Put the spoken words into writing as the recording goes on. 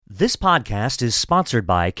This podcast is sponsored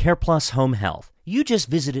by CarePlus Home Health. You just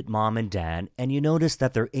visited mom and dad, and you notice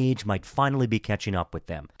that their age might finally be catching up with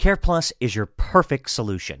them. CarePlus is your perfect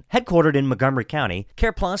solution. Headquartered in Montgomery County,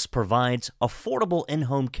 CarePlus provides affordable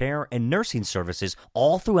in-home care and nursing services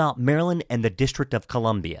all throughout Maryland and the District of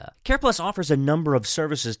Columbia. CarePlus offers a number of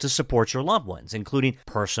services to support your loved ones, including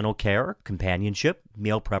personal care, companionship,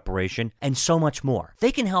 meal preparation, and so much more.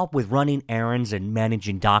 They can help with running errands and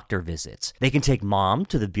managing doctor visits. They can take mom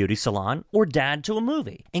to the beauty salon or dad to a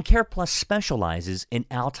movie. And CarePlus specializes in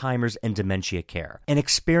Alzheimer's and dementia care. An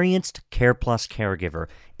experienced CarePlus caregiver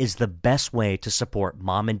is the best way to support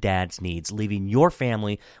mom and dad's needs, leaving your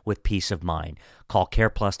family with peace of mind. Call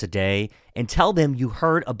CarePlus today and tell them you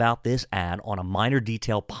heard about this ad on a Minor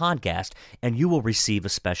Detail podcast, and you will receive a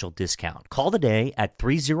special discount. Call today at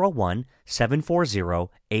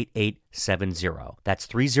 301-740-8870. That's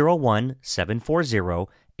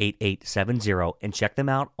 301-740-8870, and check them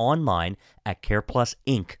out online at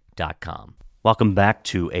careplusinc.com. Welcome back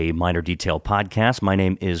to a Minor Detail podcast. My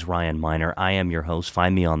name is Ryan Miner. I am your host.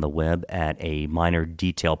 Find me on the web at a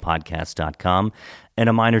minordetailpodcast.com and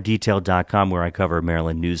a minordetail.com, where I cover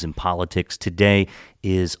Maryland news and politics. Today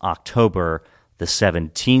is October the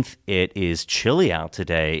 17th. It is chilly out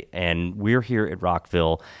today, and we're here at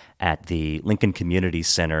Rockville at the Lincoln Community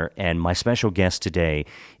Center, and my special guest today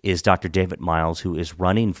is Dr. David Myles, who is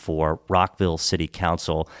running for Rockville City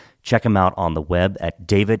Council. Check him out on the web at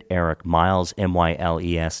daviderickmiles,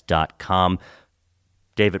 MYLES.com.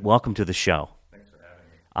 David, welcome to the show. Thanks for having me.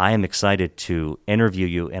 I am excited to interview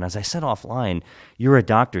you, and as I said offline, you're a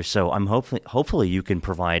doctor, so I'm hopefully you can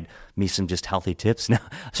provide me some just healthy tips now.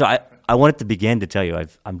 So I wanted to begin to tell you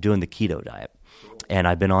I'm doing the keto diet, and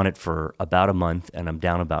I've been on it for about a month, and I'm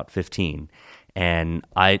down about 15, and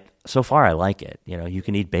so far I like it. You know, you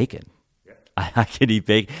can eat bacon. Yeah. I can eat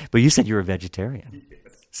bacon, but you said you're a vegetarian.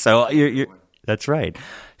 So you're that's right.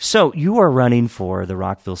 So you are running for the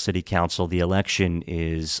Rockville City Council. The election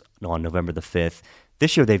is on November the 5th.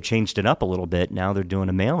 This year they've changed it up a little bit. Now they're doing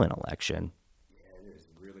a mail-in election. Yeah, it has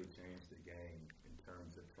really changed the game in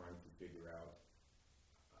terms of trying to figure out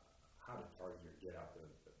how to target or get out the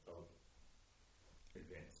vote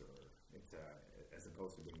events, or it's as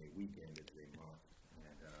opposed to being a weekend, it's a month,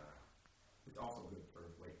 and it's also good for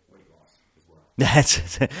weight loss as well. That's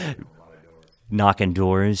knocking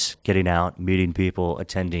doors. doors, getting out, meeting people,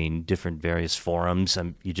 attending different various forums.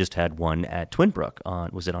 You just had one at Twinbrook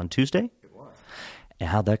was it on Tuesday? It was. And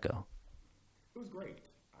how'd that go? It was great.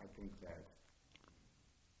 I think that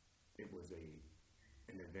it was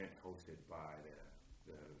an event hosted by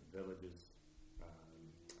the villages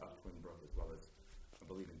of Twinbrook, as well as, I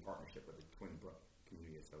believe, in partnership with the Twinbrook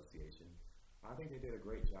Community Association. I think they did a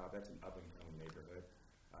great job. That's an up-and-coming neighborhood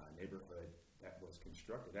that was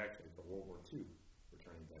constructed actually for World War II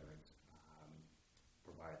returning veterans.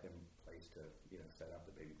 Provide them a place to set up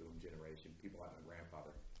the baby boom generation. People like my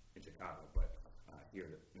grandfather in Chicago, but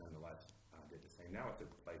here nonetheless did the same. Now it's a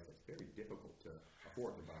place that's very difficult to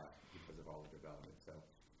afford to buy because of all the development. So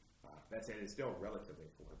that said, it's still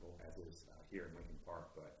relatively affordable, as is here in Lincoln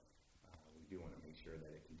Park, but we do want to make sure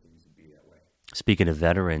that it continues to be that way. Speaking of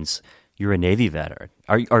veterans, you're a Navy veteran.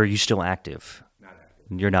 Are you still active? Not active.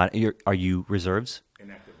 You're not. Are you reserves?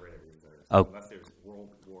 Inactive reserves. Oh. Unless there's World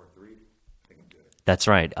War III, I think I'm good. That's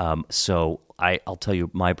right. So I'll tell you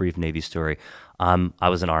my brief Navy story. I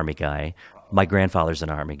was an Army guy. My grandfather's an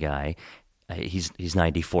Army guy. He's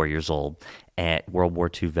 94 years old, and World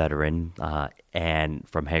War II veteran, and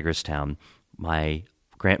from Hagerstown. My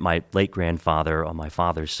late grandfather on my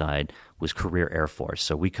father's side was career Air Force,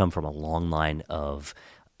 so we come from a long line of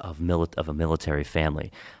a military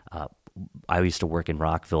family. I used to work in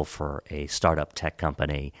Rockville for a startup tech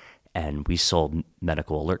company, and we sold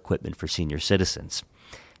medical alert equipment for senior citizens.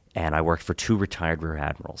 And I worked for 2 retired rear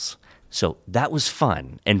admirals. So that was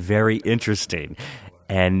fun and very interesting.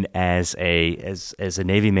 And as a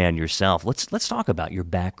Navy man yourself, let's talk about your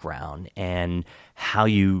background and how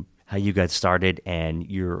you got started and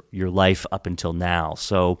your life up until now.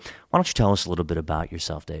 So why don't you tell us a little bit about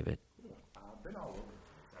yourself, David? I've been all over.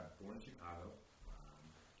 I was born in Chicago.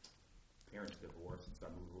 Parents divorced, and so I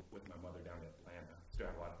moved with my mother down to Atlanta. Still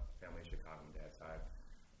have a lot of family in Chicago on dad's side.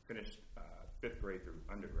 Finished 5th grade through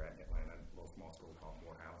undergrad in Atlanta, a little small school called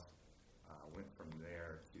Morehouse. Went from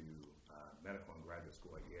there to medical and graduate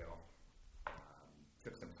school at Yale.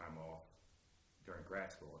 Took some time off during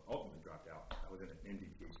grad school and ultimately dropped out. I was in an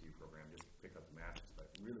MD PhD program, just picked up the master's,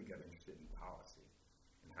 but really got interested in policy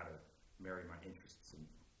and how to marry my interests in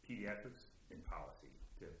pediatrics and policy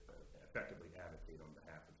to effectively advocate on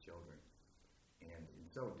behalf of children. And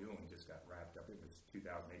in so doing, just got wrapped up. It was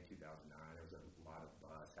 2008, 2009. There was a lot of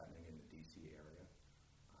buzz happening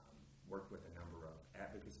worked with a number of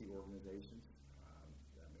advocacy organizations,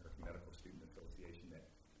 the American Medical Student Association that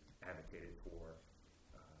advocated for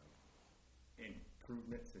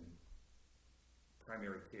improvements in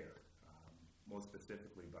primary care, most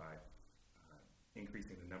specifically by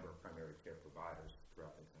increasing the number of primary care providers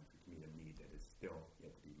throughout the country to meet a need that is still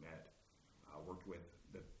yet to be met. Worked with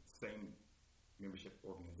the same membership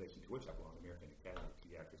organization to which I belong, the American Academy of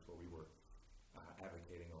Pediatrics, where we were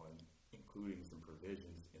advocating on including some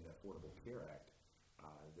provisions in the Affordable Care Act,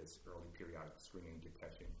 this early periodic screening,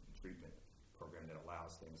 detection, and treatment program that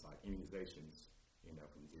allows things like immunizations,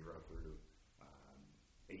 from 0 through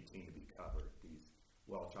 18 to be covered, these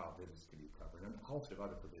well-child visits to be covered, and a host of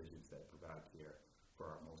other provisions that provide care for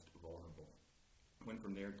our most vulnerable. Went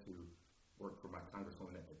from there to work for my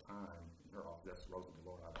congresswoman at the time in her office, that's Roosevelt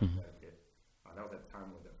Lord, out of Connecticut. That was at the time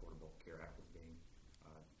when the Affordable Care Act was being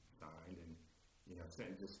signed, and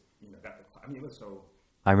it was so.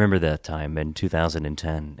 I remember that time in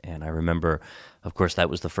 2010, and I remember, of course, that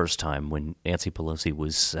was the first time when Nancy Pelosi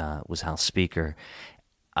was House Speaker.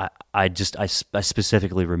 I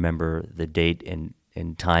specifically remember the date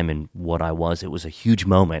and time and what I was. It was a huge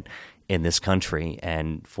moment in this country,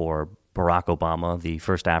 and for Barack Obama, the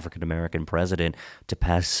first African-American president, to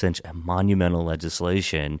pass such a monumental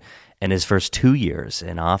legislation in his first 2 years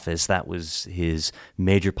in office. That was his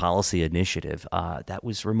major policy initiative. That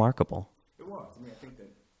was remarkable. It was. I think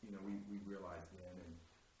that, we realized then and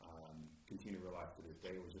continue to realize to this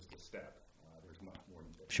day it was just a step. There's much more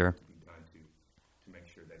that Sure. needs to be done to make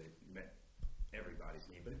sure that it met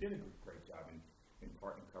everybody's need. But it did a great job in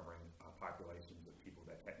part in covering populations of people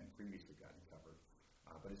that hadn't previously gotten covered.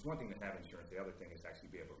 But it's one thing to have insurance. The other thing is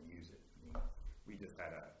actually be able to use it. We just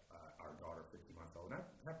had our daughter, 50 months old, and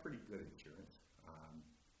I have pretty good insurance.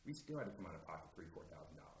 We still had to come out of pocket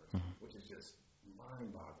 $3,000-$4,000, which is just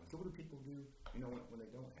mind-boggling. So what do people do, when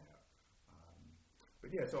they don't have? But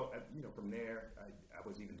yeah, so from there, I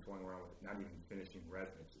was even toying around with not even finishing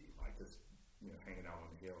residency, like just hanging out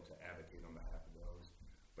on the Hill to advocate on behalf of those.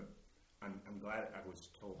 But I'm glad I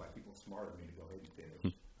was told by people smarter than me to go ahead and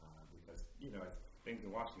finish, because things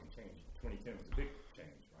in Washington changed. 2010 was a big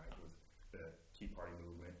change, right? It was the Tea Party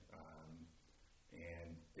movement,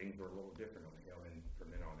 and things were a little different on the Hill. And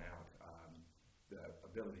from then on out, the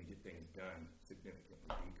ability to get things done significantly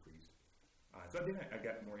decreased. So then I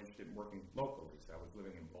got more interested in working locally. So I was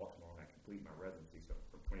living in Baltimore when I completed my residency. So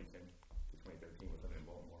from 2010 to 2013, I was living in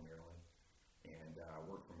Baltimore, Maryland, and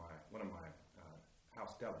worked for one of my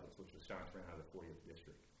House delegates, which was Sean Tran out of the 40th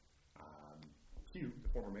District. Hugh,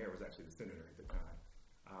 the former mayor, was actually the senator at the time.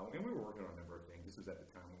 And we were working on a number of things. This was at the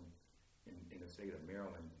time when, in the state of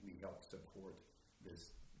Maryland, we helped support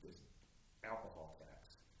this alcohol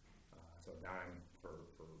tax. So a dime for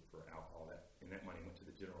alcohol, and that money went to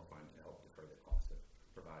the general fund to help defray the cost of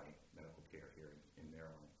providing medical care here in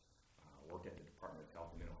Maryland. Worked at the Department of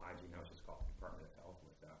Health and Mental Hygiene. Now it's just called the Department of Health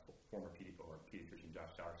with former pediatrician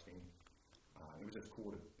Josh Sauerstein. It was just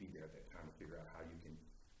cool to be there at that time to figure out how you can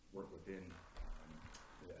work within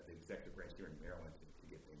the executive branch here in Maryland to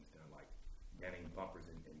get things done, like getting bumpers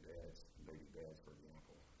in beds, baby beds, for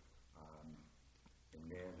example. And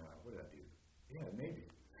then, what did I do? Yeah, the Navy.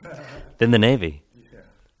 Then the Navy. Yeah.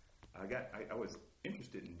 I was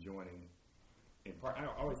interested in joining, in part, I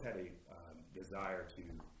always had a desire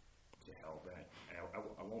to help. And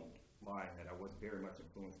I won't lie in that I was very much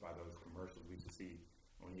influenced by those commercials we used to see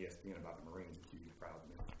on ESPN about the Marines, which you get proud of.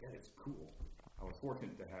 That is cool. I was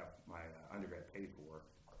fortunate to have my undergrad paid for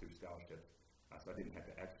through scholarship, so I didn't have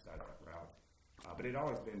to exercise that route. But it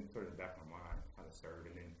always been sort of in the back of my mind how to serve,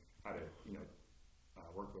 and then how to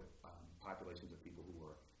work with populations of people who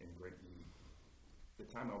were in great need. The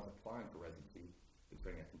time I was applying for residency, the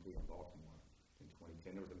training I completed in Baltimore in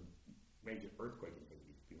 2010, there was a major earthquake in Haiti.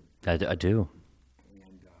 I do.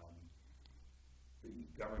 And the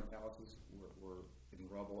government palaces were in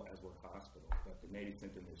rubble, as were hospitals. But the Navy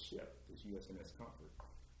sent in this ship, this USNS Comfort,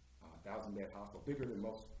 1,000-bed hospital, bigger than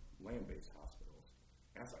most land-based hospitals.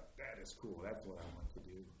 And I was like, that is cool. That's what I want to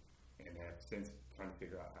do. And have since trying to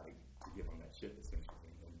figure out how to get on that ship, essentially,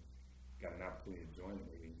 and got an opportunity to join the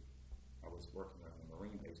Navy. I was working on a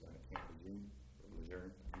Marine base down at Camp Lejeune,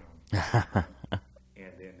 Missouri.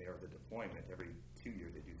 And then there was a deployment. Every 2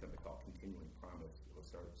 years, they do something called Continuing Promise. It was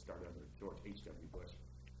started under George H.W. Bush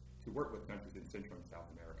to work with countries in Central and South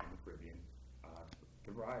America and the Caribbean to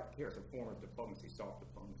provide care. It's a form of diplomacy, soft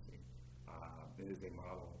diplomacy. It is a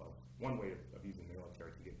model of one way of using the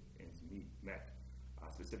military to get ends met.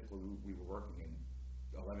 Specifically, we were working in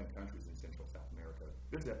 11 countries in Central and South America.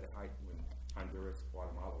 This is at the height when Honduras,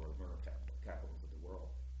 Guatemala were murder capitals of the world.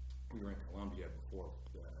 We were in Colombia before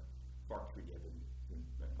the FARC treaty had been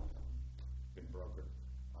broker.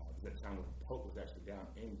 It was at the time when Hope was actually down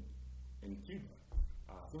in Cuba.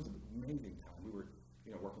 So it was an amazing time. We were,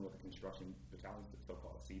 working with the construction battalions, the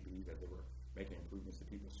so-called CBs, as they were making improvements to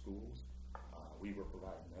people's schools. We were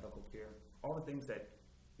providing medical care, all the things that,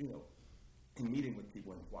 in meeting with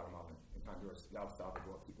people in Guatemala and Honduras, El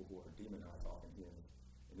Salvador, people who are demonized often here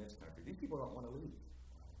in this country. These people don't want to leave.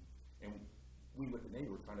 And we with the Navy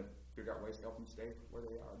were trying to figure out ways to help them stay where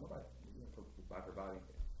they are. Nobody, by providing,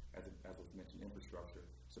 as was mentioned, infrastructure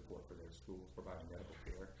support for their schools, providing medical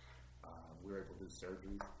care. We were able to do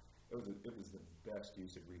surgeries. It was the best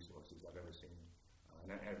use of resources I've ever seen, and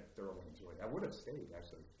I thoroughly enjoyed it. I would have stayed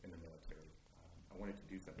actually in the military. I wanted to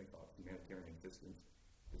do something called humanitarian assistance,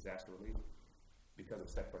 disaster relief. Because of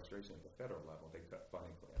sequestration at the federal level, they cut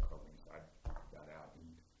funding for that program. So I got out and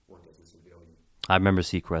worked as a civilian. I remember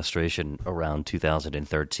sequestration around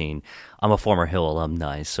 2013. I'm a former Hill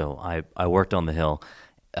alumni, so I worked on the Hill,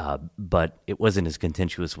 but it wasn't as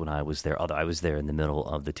contentious when I was there, although I was there in the middle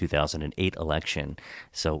of the 2008 election.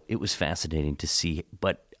 So it was fascinating to see,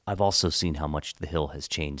 but I've also seen how much the Hill has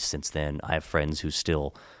changed since then. I have friends who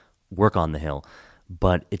still work on the Hill,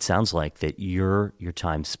 but it sounds like that your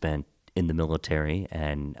time spent in the military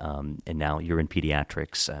and now you're in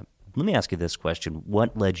pediatrics. Let me ask you this question.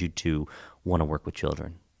 What led you to want to work with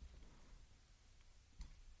children?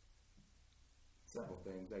 Several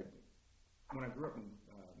things. When I grew up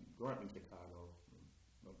in Chicago,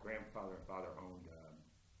 my grandfather and father owned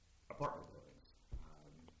apartment buildings.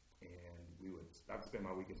 And I'd spend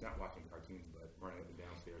my weekends not watching cartoons, but running up and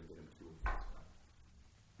downstairs, getting tools.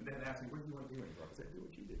 And then asked me, what do you want to do when you grow up? I said, do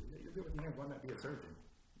what you do. You're good with your hands. Why not be a surgeon?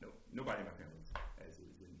 No, nobody in my family is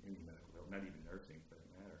in any medical field, not even nursing for that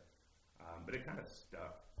matter. But it kind of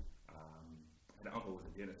stuck. And an uncle was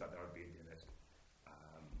a dentist. I thought I would be a dentist.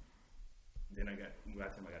 Then by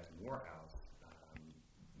the time I got to Morehouse,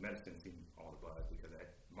 medicine seemed all the buzz because I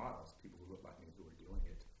had models, people who looked like me who were doing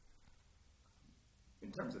it. In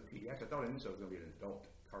terms of pediatrics, I thought initially I was going to be an adult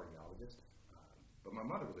cardiologist. But my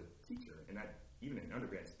mother was a teacher, and I, even in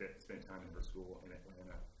undergrad, spent time in her school in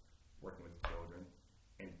Atlanta working with children.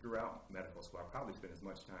 And throughout medical school, I probably spent as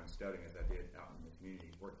much time studying as I did out in the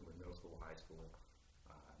community, working with middle school, high school,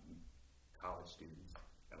 college students,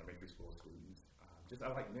 elementary school students. I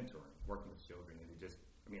like mentoring, working with children, and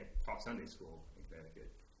I taught Sunday school in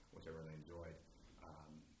Connecticut, which I really enjoyed.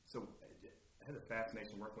 So I had a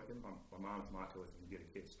fascination working with them. My mom's motto is, when you get a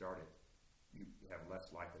kid started, you have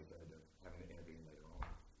less likelihood of having to intervene later on.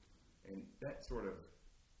 And that sort of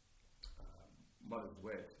mother's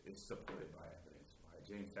wit is supported by evidence. Right?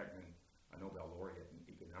 James Heckman, a Nobel laureate in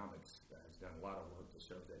economics, has done a lot of work to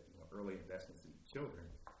show that early investments in children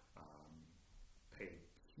pay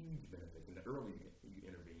huge benefits. And the earlier you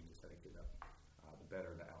intervene to set a kid up, the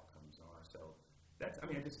better the outcomes are. So that's, I've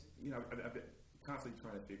been constantly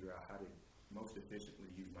trying to figure out how to most efficiently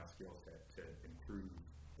use my skill set to improve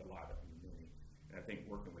the lives of many. And I think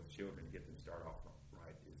working with children to get them started off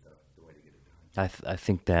right is the way to get it done. I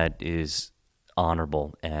think that is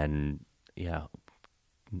honorable, and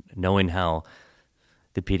knowing how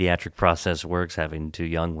the pediatric process works, having two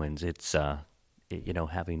young ones, it's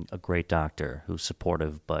having a great doctor who's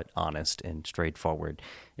supportive but honest and straightforward.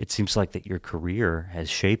 It seems like that your career has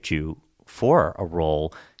shaped you for a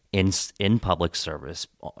role in public service.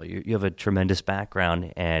 You have a tremendous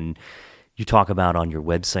background, and you talk about on your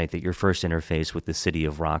website that your first interface with the city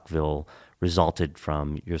of Rockville resulted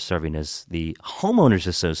from your serving as the Homeowners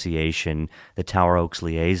Association, the Tower Oaks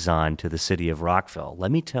liaison to the city of Rockville.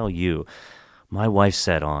 Let me tell you, my wife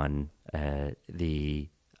sat on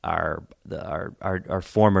our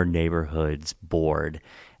former neighborhood's board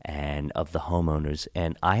and of the homeowners,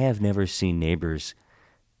 and I have never seen neighbors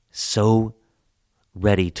so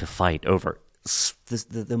ready to fight over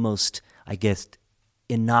the most, I guess,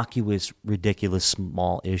 innocuous, ridiculous,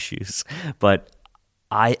 small issues. But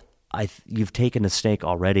you've taken a stake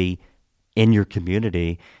already in your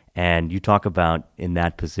community, and you talk about in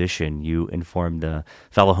that position, you informed the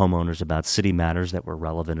fellow homeowners about city matters that were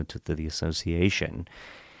relevant to the association.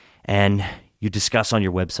 And you discuss on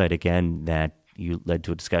your website again that you led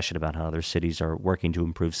to a discussion about how other cities are working to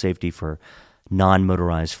improve safety for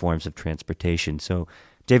non-motorized forms of transportation. So,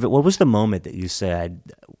 David, what was the moment that you said,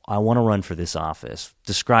 I want to run for this office?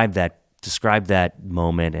 Describe that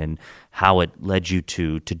moment and how it led you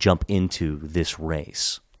to jump into this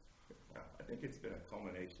race. I think it's been a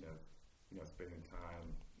culmination of spending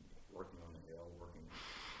time working on the Hill, working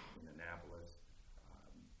in Annapolis,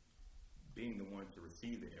 being the one to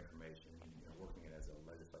receive the information, working as a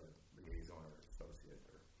legislative liaison or associate,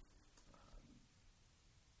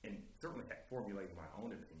 and certainly formulating my own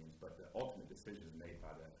opinions, but the ultimate decision is made by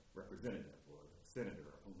the representative or the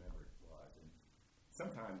senator or whomever it was. And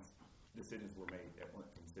sometimes decisions were made that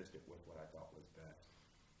weren't consistent with what I thought was best.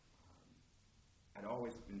 I'd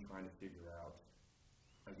always been trying to figure out,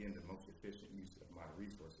 again, the most efficient use of my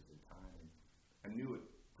resources and time. And I knew it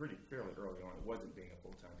fairly early on. It wasn't being a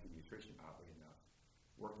full-time pediatrician, oddly enough.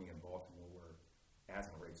 Working in Baltimore where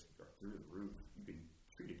asthma rates are through the roof. You can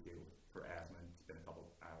treat a kid for asthma and spend a couple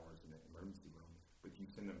hours in the emergency room, but you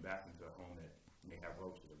send them back into a home that may have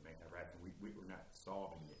roaches or may have rats, and we're not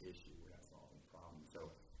solving the issue. We're not solving the problem. So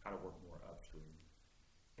how to work more upstream.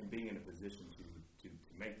 And being in a position to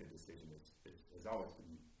make the decision has always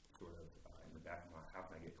been sort of in the back of my mind, how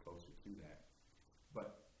can I get closer to that?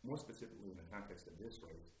 But more specifically in the context of this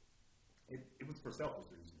race, it was for selfish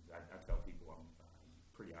reasons. I tell people I'm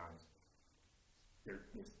pretty honest.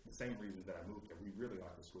 It's the same reasons that I moved here. We really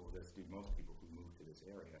like the school, as do most people who move to this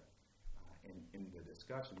area. And in the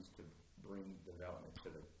discussions to bring development to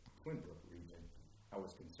the Twin Brook region, I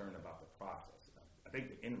was concerned about the process. I think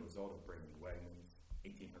the end result of bringing Wegmans,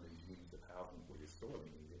 1,800 units of housing, which is sorely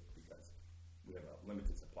needed because we have a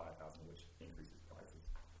limited supply of housing, which increases prices,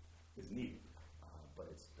 is needed. But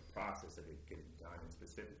it's the process of it getting done, and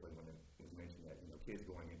specifically when it was mentioned that kids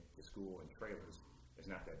going into school in trailers is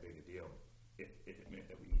not that big a deal. If it meant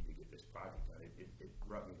that we need to get this project done, it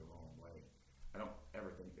rubbed me the wrong way. I don't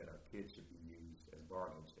ever think that our kids should be used as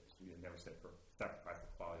bargaining chips. We have never sacrifice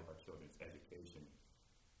the quality of our children's education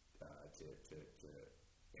to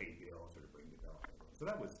pay bills or to bring development. So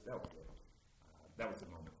that was good. That was the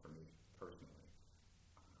moment for me personally.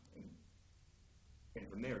 And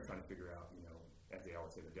from there, trying to figure out, as they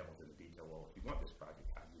always say, the devil's in the detail. Well, if you want this project,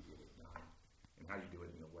 how do you get it done? And how do you do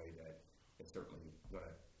it in a way that is certainly going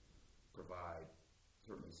to provide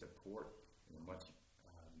certainly support in a much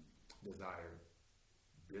desired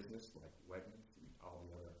business like Wegmans and all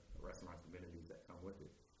the other restaurants, amenities that come with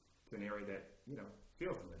it, to an area that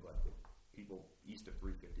feels neglected. People east of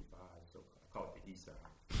 355, so I call it the east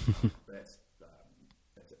side. That's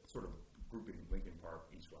a sort of grouping Lincoln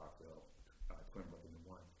Park, East Rockville, Twin Brook into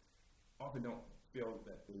one. Often don't feel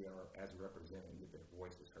that they are as represented, get their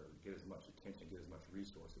voices heard, get as much attention, get as much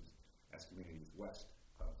resources as communities west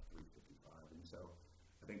of 355. And so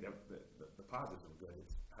I think that the positives are good.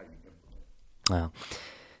 It's how you implement it. Wow.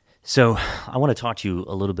 So I want to talk to you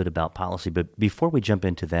a little bit about policy, but before we jump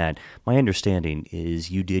into that, my understanding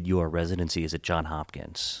is you did your residency is at Johns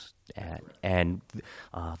Hopkins. And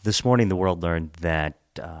this morning the world learned that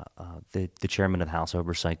the chairman of the House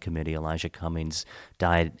Oversight Committee, Elijah Cummings,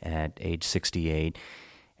 died at age 68.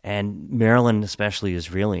 And Maryland especially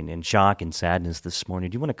is reeling in shock and sadness this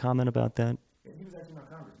morning. Do you want to comment about that? Yeah, he was actually my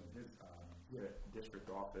congressman. He had a district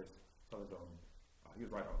office. He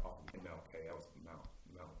was right off of MLK. I was Mount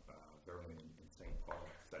Vernon in St. Paul.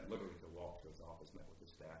 So I literally could walk to his office, met with his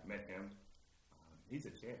staff, met him. He's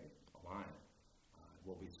a champion, a lion.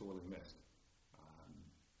 Will be sorely missed.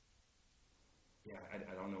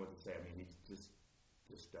 I don't know what to say. I mean, he's just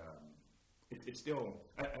it's still.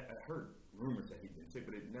 I heard rumors that he'd been sick,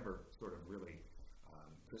 but it never sort of really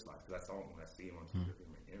crystallized because I saw him when I see him on TV.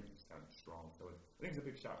 My energy's kind of strong, so I think it's a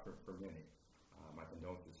big shock for many. My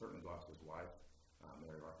condolences certainly go out to his wife,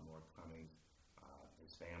 Mary Rockville Cummings,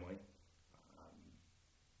 his family,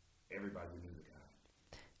 everybody who knew the guy.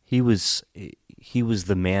 He was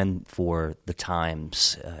the man for the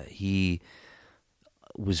times. He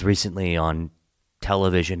was recently on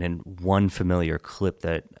television, and one familiar clip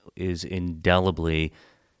that is indelibly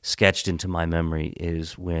sketched into my memory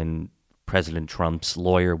is when President Trump's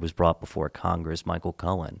lawyer was brought before Congress, Michael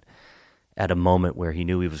Cohen, at a moment where he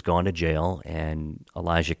knew he was going to jail, and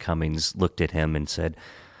Elijah Cummings looked at him and said,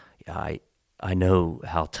 I know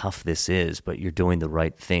how tough this is, but you're doing the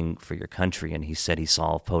right thing for your country. And he said he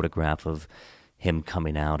saw a photograph of him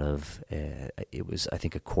coming out of, it was, I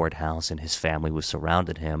think, a courthouse, and his family was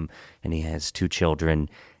surrounded him, and he has 2 children,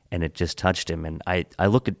 and it just touched him. And I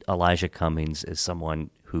look at Elijah Cummings as someone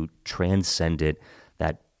who transcended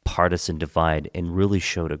that partisan divide and really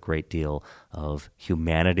showed a great deal of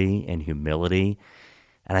humanity and humility.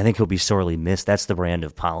 And I think he'll be sorely missed. That's the brand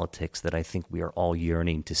of politics that I think we are all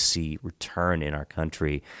yearning to see return in our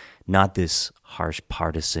country, not this harsh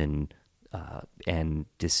partisan and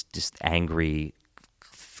just angry,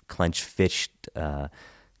 clenched-fisted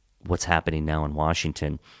what's happening now in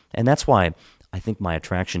Washington. And that's why I think my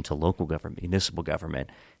attraction to local government, municipal government,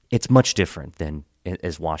 it's much different than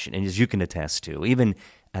as Washington, as you can attest to. Even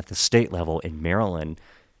at the state level in Maryland,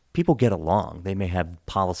 people get along. They may have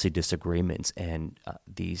policy disagreements and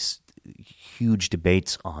these huge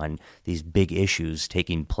debates on these big issues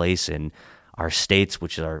taking place in our states,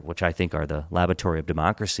 which I think are the laboratory of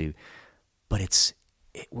democracy. But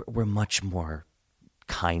we're much more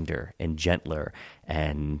kinder and gentler,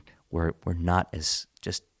 and we're not as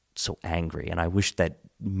just so angry. And I wish that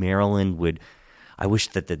I wish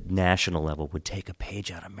that the national level would take a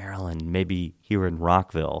page out of Maryland, maybe here in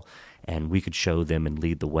Rockville, and we could show them and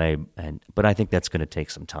lead the way. But I think that's going to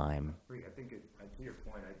take some time. I think to your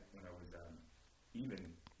point, when I was even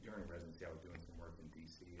during residency, I was doing some work in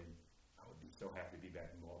D.C., and I would be so happy to be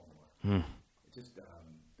back in Baltimore. Just the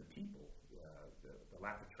people, the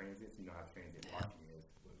lack of transit. You know how transient parking is,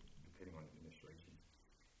 depending on the administration.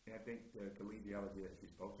 And I think the collegiality that you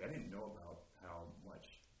spoke to, I didn't know about how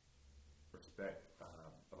much respect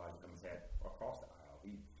Elijah Cummings had across the aisle.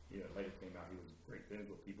 He later came out, he was great friends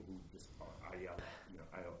with people who just are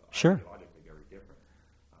ideologically very different.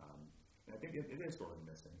 And I think it is sort of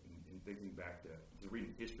missing in thinking back to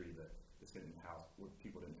reading history that the Senate and House, where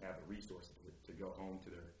people didn't have the resources to go home to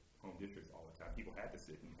their home districts all the time. People had to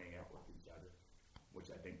sit and hang out with each other, which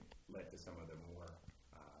I think led to some of the more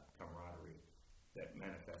camaraderie that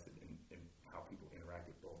manifested in how people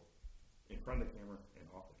interacted both in front of the camera and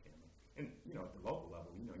off the camera. And, at the local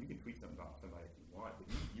level, you can tweet something about somebody if you want, but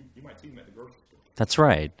you might see them at the grocery store. That's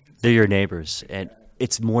right. They're your neighbors. And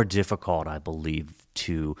it's more difficult, I believe,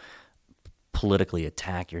 to politically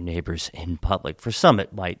attack your neighbors in public. For some,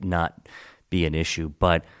 it might not be an issue,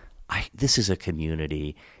 but this is a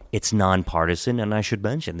community. It's nonpartisan, and I should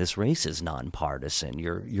mention this race is nonpartisan.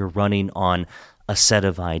 You're running on a set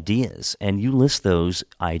of ideas, and you list those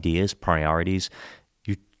ideas, priorities.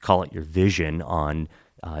 You call it your vision on,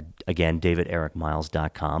 again,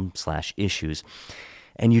 davidericmiles.com/issues.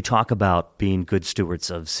 And you talk about being good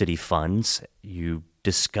stewards of city funds. You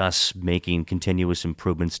discuss making continuous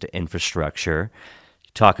improvements to infrastructure. You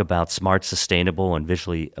talk about smart, sustainable, and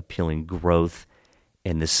visually appealing growth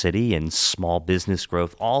in the city and small business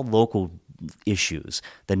growth, all local issues,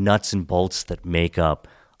 the nuts and bolts that make up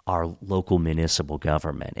our local municipal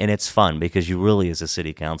government. And it's fun because you really, as a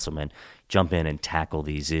city councilman, jump in and tackle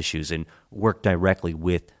these issues and work directly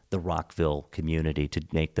with the Rockville community to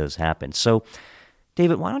make those happen. So,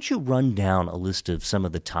 David, why don't you run down a list of some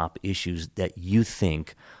of the top issues that you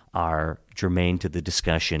think are germane to the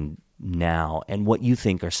discussion now, and what you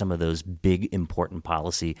think are some of those big, important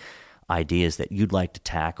policy ideas that you'd like to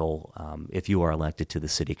tackle if you are elected to the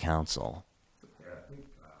city council? Yeah, I think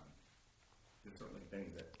there's certainly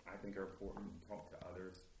things that I think are important to talk to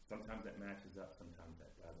others. Sometimes that matches up, sometimes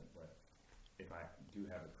that doesn't. But if I do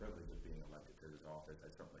have the privilege of being elected to this office, I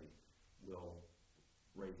certainly will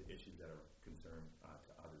raise the issues that are concerned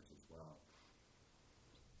to others as well.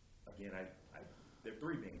 Again, there are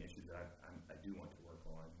three main issues that I do want to work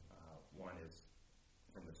on. One is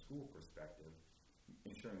from the school perspective,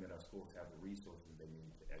 ensuring that our schools have the resources they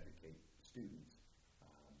need to educate students.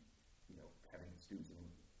 Having students in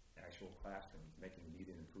actual classrooms, making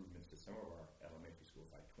needed improvements to some of our elementary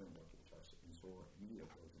schools like Twinbrook, which are in sore need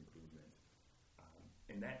of those improvements.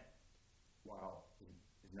 And that, while it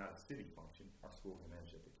is not a city function, our schools are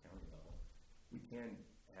managed at the county level, we can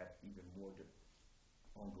have even more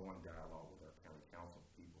ongoing dialogue with our county council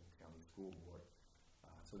people, county school board,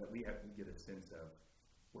 so that we get a sense of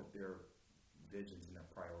what their visions and their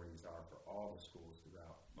priorities are for all the schools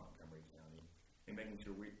throughout Montgomery County, and making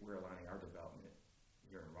sure we're aligning our development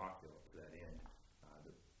here in Rockville to that end.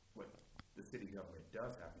 What the city government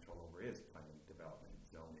does have control over is planning, development, and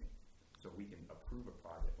zoning. So we can approve a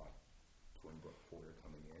project like Twinbrook Porter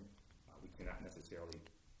coming in. We cannot necessarily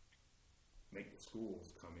make the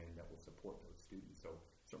schools come in that will support those students. So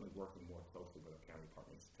certainly working more closely with our county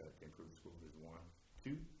partners to improve schools is one.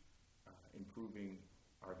 Two, improving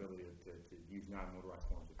our ability to use non-motorized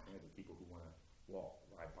forms of transit, people who want to walk,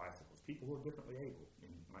 ride bicycles, people who are differently able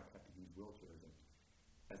and might have to use wheelchairs. And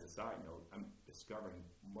as a side note, I'm discovering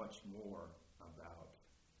much more about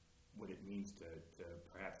what it means to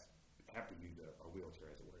perhaps have to use a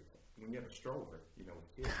wheelchair as a way. When you have a stroller, with kids,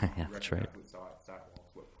 yeah, that's right. With sidewalks,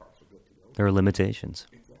 what parks are good to go. There are limitations.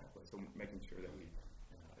 Exactly. So making sure that we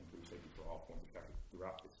improve safety for all forms of traffic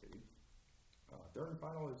throughout the city. Third and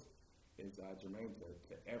final is germane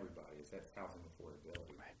to everybody. That's housing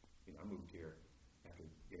affordability. Right. I moved here after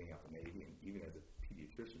getting out the Navy, and even as a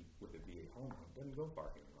pediatrician with a VA home run, doesn't go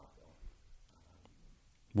far here in Rockville.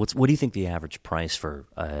 What do you think the average price for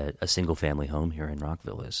a single-family home here in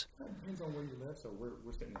Rockville is? It depends on where you live. So we're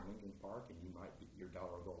sitting in Lincoln Park, and your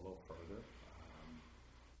dollar will go a little further.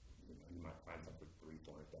 You might find something for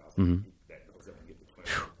 $300,000. That goes up and get to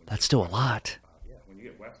 $20,000. That's still a lot. Yeah, when you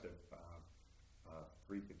get west of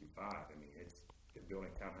 $355, I mean, they're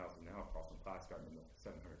building townhouses now across the plot starting in the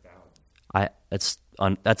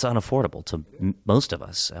 $700,000. That's unaffordable to most of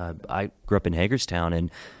us. I grew up in Hagerstown,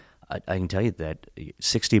 and I can tell you that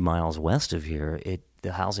 60 miles west of here,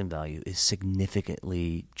 the housing value is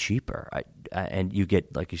significantly cheaper, and you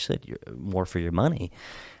get, like you said, more for your money.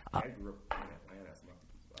 I grew up in Atlanta.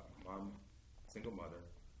 My mom, single mother,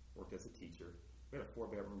 worked as a teacher. We had a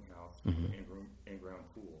 4-bedroom house with an in-ground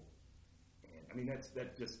pool, and I mean that's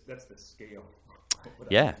the scale of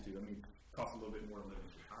what I used to. I mean, it costs a little bit more to live in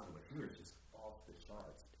Chicago, but here it's just off the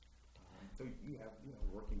charts. So you have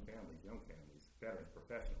working families, young families, veterans,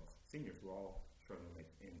 professionals, seniors who are all struggling to make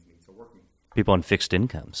ends meet. So working people on fixed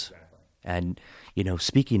incomes. exactly. And,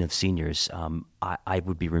 speaking of seniors, I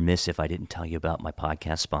would be remiss if I didn't tell you about my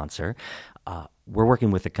podcast sponsor. We're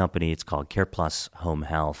working with a company. It's called Care Plus Home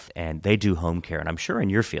Health, and they do home care. And I'm sure in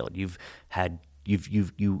your field, you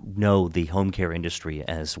know the home care industry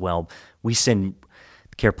as well.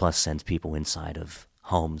 Care Plus sends people inside of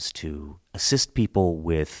homes to assist people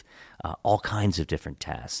with all kinds of different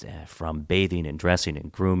tasks, from bathing and dressing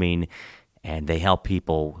and grooming. And they help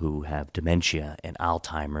people who have dementia and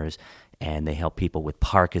Alzheimer's, and they help people with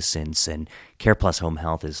Parkinson's. And Care Plus Home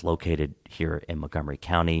Health is located here in Montgomery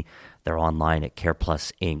County. They're online at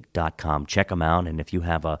careplusinc.com. Check them out. And if you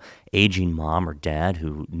have a aging mom or dad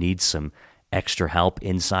who needs some extra help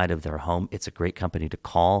inside of their home, it's a great company to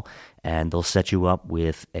call, and they'll set you up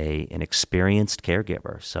with an experienced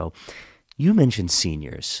caregiver. So you mentioned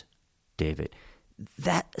seniors, David.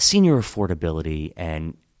 That senior affordability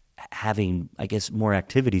and having, I guess, more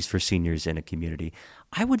activities for seniors in a community,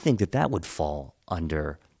 I would think that would fall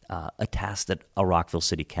under a task that a Rockville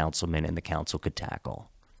City Councilman and the council could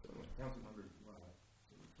tackle. So council members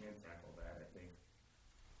can tackle that. I think,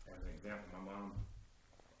 as an example, my mom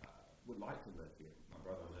would like to live here. My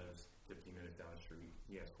brother lives 15 minutes down the street.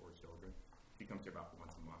 He has 4 children. She comes here about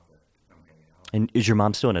once a month to come hang out. And is your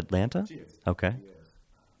mom still in Atlanta? She is. Okay. She is.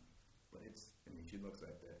 But she looks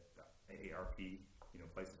at the AARP,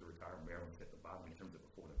 places to retire. Maryland's at the bottom in terms of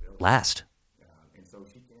affordability. Last. And so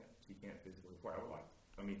she can't physically afford. I would like,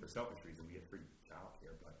 for selfish reasons, we get free child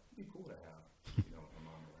care, but it'd be cool to have, her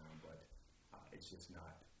mom around, but it's just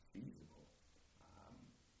not feasible.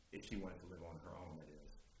 If she wanted to live on her own, that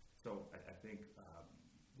is. So I think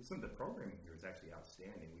some of the programming here is actually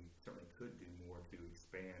outstanding. We certainly could do more to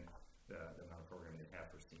expand the amount of programming they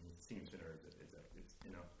have for seniors. The senior center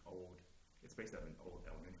it's based out of an old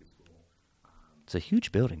elementary school. It's a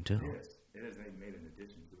huge building, too. It is. They made an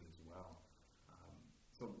addition to it as well.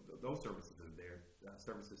 So those services are there.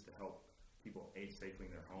 Services to help people age safely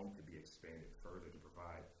in their home could be expanded further to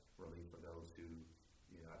provide relief for those who,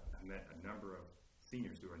 I met a number of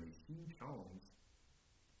seniors who are in these huge homes.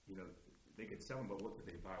 They could sell them, but what could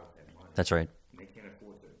they buy with that money? That's right. And they can't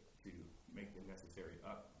afford to make the necessary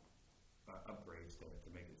upgrades to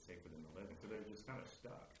make it safe for them to live in. So they're just kind of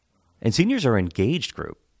stuck. And seniors are an engaged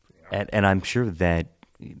group. And I'm sure that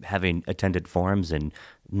having attended forums and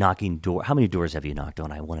knocking doors, how many doors have you knocked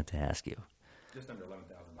on? I wanted to ask you. Just under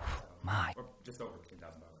 11,000. My. Or just over 10,000.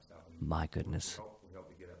 My goodness. We hope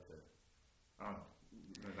to get up to, I don't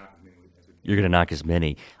know, not as many as we can. You're going to knock as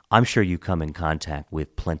many. I'm sure you come in contact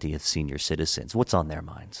with plenty of senior citizens. What's on their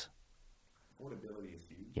minds? Affordability is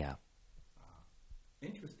huge. Yeah.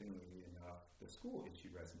 Interestingly enough, the school issue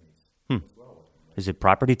resonates as well with them. Is it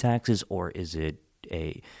property taxes, or is it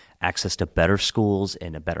access to better schools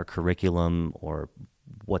and a better curriculum, or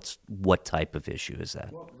what type of issue is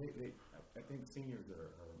that? Well, I think seniors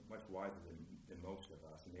are much wiser than most of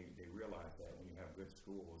us, and they realize that when you have good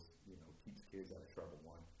schools, keeps kids out of trouble.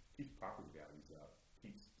 One, keeps property values up,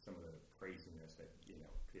 keeps some of the craziness that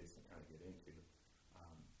kids kind of get into,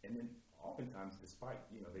 and then oftentimes, despite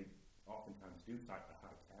they oftentimes do cite a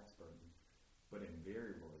high tax burden, but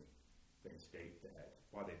invariably they state that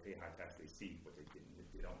while they pay high tax, they see what they get.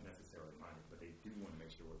 They don't necessarily mind it, but they do want to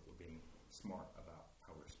make sure we're being smart about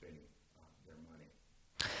how we're spending their money.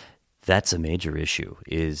 That's a major issue.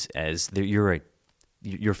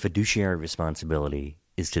 Your fiduciary responsibility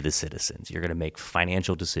is to the citizens. You're going to make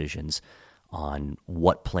financial decisions on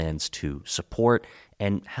what plans to support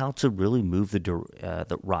and how to really move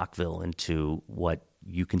the Rockville into what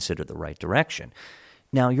you consider the right direction.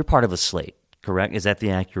 Now, you're part of a slate, correct? Is that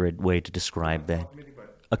the accurate way to describe that?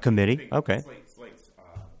 A committee? Okay. Slates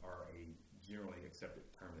are a generally accepted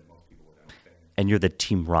term that most people would understand. And you're the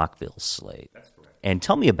Team Rockville slate. That's correct. And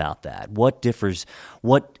tell me about that. What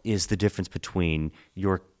is the difference between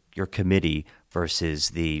your committee versus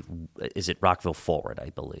is it Rockville Forward,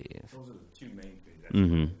 I believe? Those are the two main things.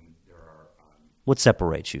 Mm-hmm. There are. What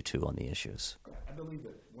separates you two on the issues? I believe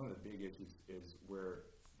that one of the big issues is where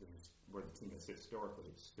the team has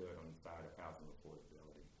historically stood on the side of housing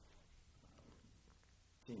affordability.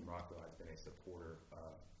 Team Rockville has been a supporter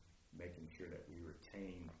of making sure that we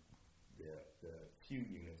retain the few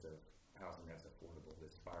units of housing that's affordable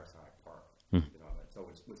Fireside Park Hmm. development. So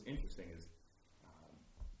what's interesting is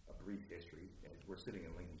a brief history. We're sitting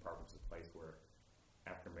in Lincoln Park, which is a place where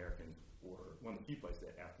African Americans were one of the few places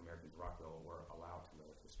that African Americans in Rockville were allowed to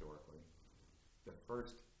live historically. The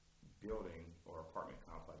first building or apartment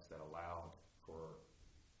complex that allowed for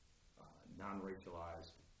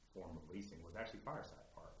non-racialized form of leasing was actually Fireside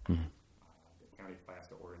Park. Hmm. The county passed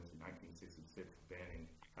the ordinance in 1966 banning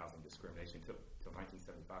housing discrimination till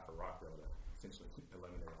 1975 for Rockville to essentially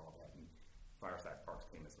eliminate all that, and Fireside Parks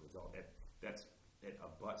came as a result. It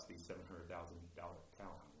abuts these $700,000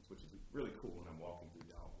 townhomes, which is really cool when I'm walking through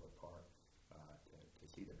Dogwood Park to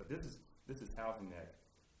see that. But this is housing that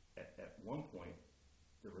at one point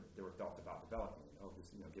there were thoughts about developing.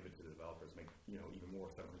 Just give it to the developers, make even more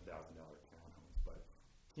 $700,000 townhomes. But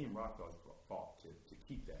Team Rockville fought to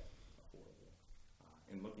keep that affordable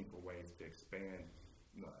and looking for ways to expand,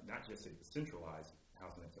 not just a centralized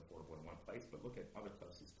housing that's affordable in one place, but look at other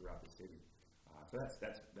places throughout the city. So that's the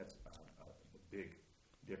big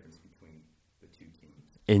difference between the two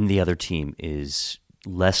teams. And the other team is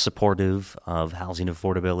less supportive of housing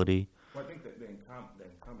affordability? Well, I think that the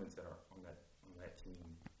incumbents that are on that team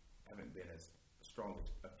haven't been as strong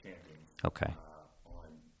of champions Okay. on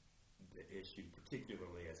the issue,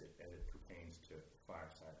 particularly as it pertains to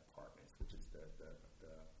Fireside Apartments, which is the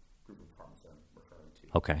group of apartments that I'm referring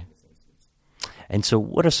to. Okay. In this instance. And so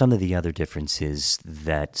what are some of the other differences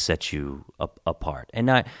that set you apart?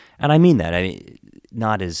 And I mean that. I mean,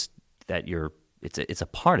 not as that it's a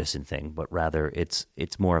partisan thing, but rather it's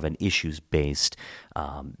more of an issues-based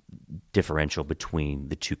differential between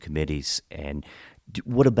the two committees. And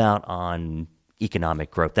what about on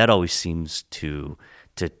economic growth? That always seems to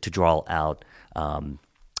draw out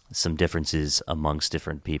some differences amongst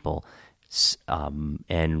different people,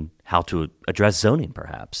 and how to address zoning,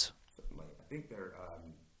 perhaps. I think there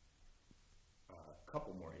are a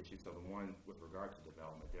couple more issues. So the one with regard to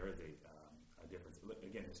development, there is a difference.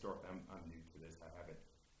 Again, historically, I'm new to this. I haven't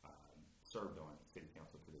served on city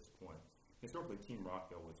council to this point. Historically, Team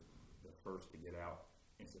Rockville was the first to get out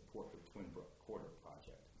and support the Twin Brook Corridor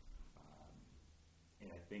project. And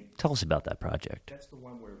I think Tell us about that project. that's the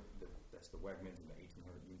one where that's the Wegmans and the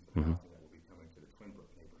 1,800 units of Mhm. housing that will be coming to the Twin Brook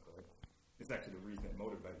neighborhood. It's actually the reason that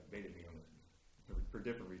motivated me for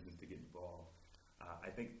different reasons to get involved. I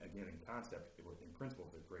think, again, in concept, in principle,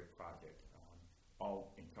 it's a great project.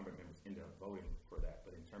 All incumbent members ended up voting for that,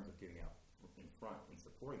 but in terms of getting out in front and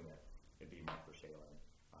supporting that, it'd be Mark Shayla,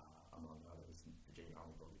 among others. Virginia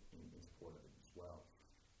Army voted in support of it as well.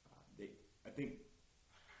 I think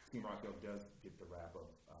Team Rockville does get the rap of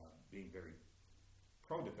being very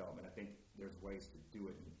pro-development. I think there's ways to do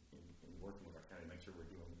it in working with our county to make sure we're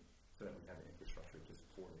doing it so that we have the infrastructure to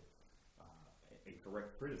support it. A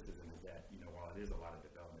correct criticism is that, while it is a lot of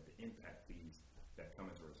development, the impact fees that come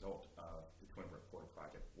as a result of the Twin Brook Corridor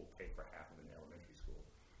project will pay for half of an elementary school,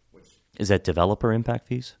 which Is that developer impact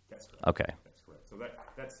fees? that's correct. Okay. That's correct. So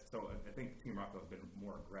so I think Team Rockville has been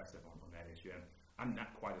more aggressive on that issue, and I'm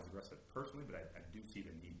not quite as aggressive personally, but I do see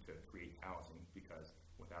the need to create housing because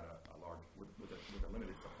without a large with a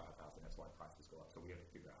limited supply of housing, that's why prices go up. So we have to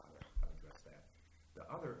figure out how to address that. The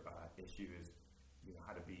other issue is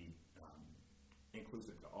how to be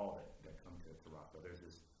inclusive to all that come to Rockville. There's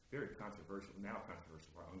this very controversial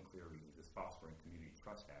for unclear reasons, this Fostering Community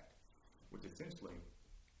Trust Act, which essentially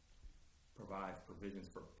provides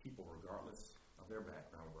provisions for people regardless of their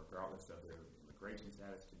background, regardless of their immigration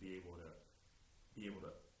status, to be able to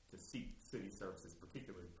seek city services,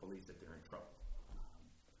 particularly police, if they're in trouble.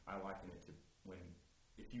 I liken it to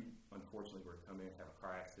if you unfortunately were to come in and have a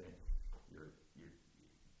car accident, the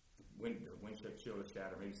windshield is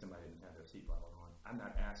shattered, maybe somebody didn't have their seatbelt on. I'm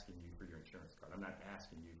not asking you for your insurance card. I'm not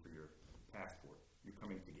asking you for your passport. You're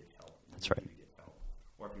coming to get help. That's right. To get help.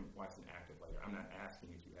 Or if your wife's an active later, I'm not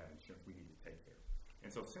asking if you have insurance. We need to take care.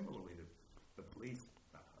 And so similarly, the police,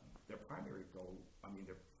 their primary goal,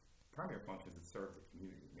 their primary function is to serve the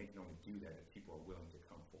community. They can only do that if people are willing to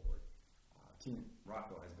come forward. Team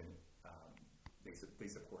Rockville has been, they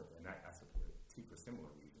support that, and I support it too for similar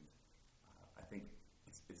reasons. I think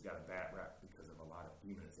it's got a bad rap because of a lot of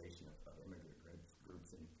demonization of immigrant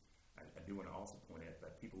groups, and I do want to also point out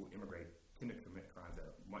that people who immigrate tend to commit crimes at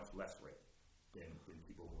a much less rate than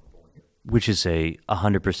people who are born here. Which is a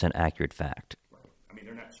 100% accurate fact. Right.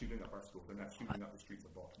 They're not shooting up our schools. They're not shooting up the streets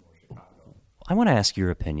of Baltimore, Chicago. I want to ask your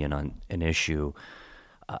opinion on an issue.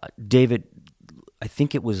 David, I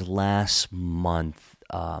think it was last month,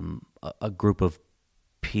 a group of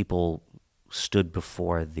people stood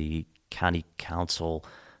before the county council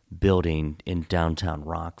building in downtown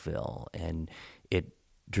Rockville, and it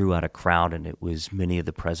drew out a crowd, and it was many of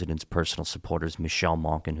the president's personal supporters. Michelle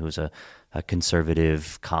Malkin, who's a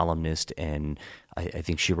conservative columnist, and I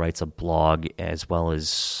think she writes a blog, as well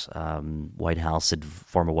as former White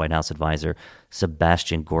House advisor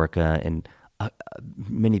Sebastian Gorka, and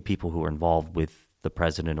many people who are involved with the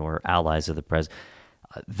president or allies of the president.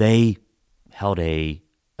 They held a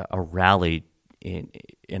rally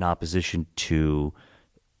in opposition to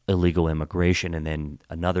illegal immigration, and then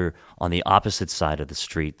another on the opposite side of the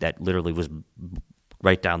street that literally was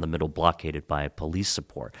right down the middle, blockaded by police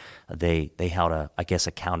support. They held a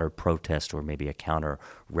counter protest, or maybe a counter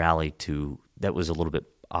rally that was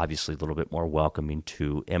obviously a little bit more welcoming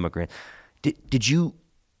to immigrants. Did you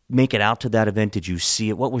make it out to that event? Did you see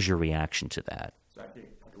it? What was your reaction to that? So I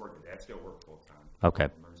worked at that. I still work full time. Okay.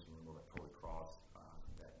 Emergency room at Holy Cross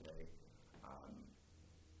that day.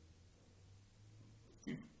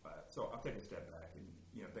 So I'll take a step back and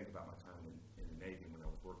think about my time in the Navy when I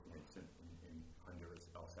was working in Honduras,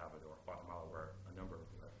 El Salvador, Guatemala, where a number of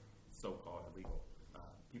so-called illegal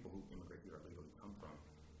people who immigrate here illegally come from.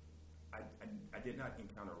 I did not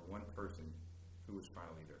encounter one person who was trying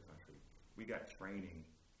to leave their country. We got training,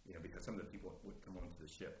 because some of the people would come onto the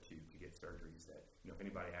ship to get surgeries that, if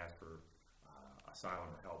anybody asked for asylum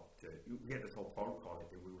or help, we had this whole protocol that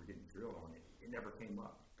we were getting drilled on. It never came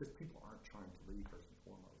up because people aren't trying to leave first and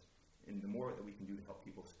foremost. And the more that we can do to help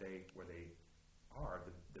people stay where they are,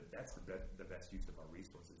 that's the best use of our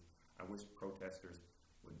resources. I wish protesters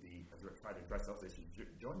would try to address those issues.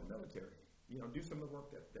 Join the military. Do some of the work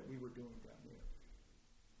that we were doing down there.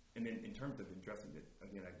 And then in terms of addressing it,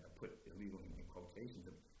 again, I put illegal in quotations.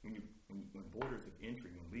 When borders of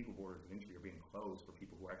entry, when legal borders of entry are being closed for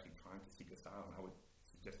people who are actually trying to seek asylum, I would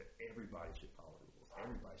suggest that everybody should follow the rules.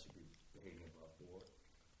 Everybody should be behaving above board.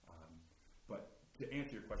 But to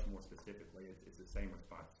answer your question more specifically, it's the same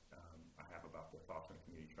response I have about the Fostering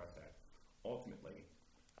Community Trust Act. Ultimately,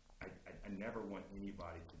 I never want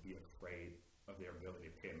anybody to be afraid of their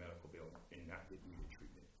ability to pay a medical bill and not get needed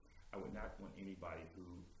treatment. I would not want anybody who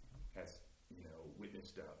has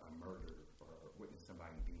witnessed a murder or witnessed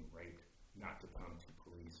somebody being raped not to come to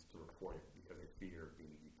police to report it because they fear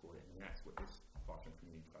being deported. And that's what this Fostering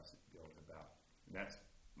Community Trust bill is about. And that's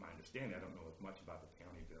my understanding. I don't know as much about the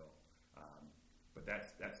county bill. But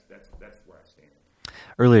that's where I stand.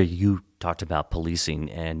 Earlier, you talked about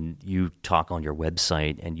policing, and you talk on your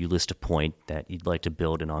website, and you list a point that you'd like to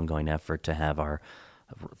build an ongoing effort to have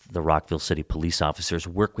the Rockville City police officers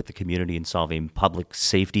work with the community in solving public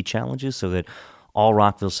safety challenges so that all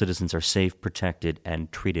Rockville citizens are safe, protected,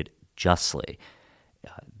 and treated justly.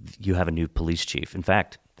 You have a new police chief. In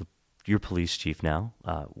fact, your police chief now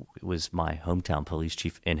was my hometown police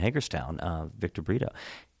chief in Hagerstown, Victor Brito.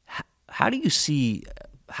 How do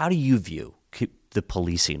you view the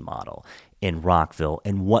policing model in Rockville,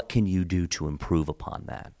 and what can you do to improve upon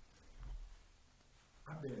that?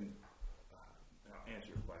 I've been, I'll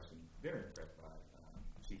answer your question, very impressed by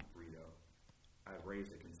Chief Brito. I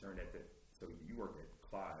raised a concern so you worked at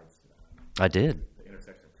Clyde's. I did. The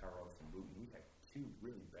intersection of Carlos and Luton. We had two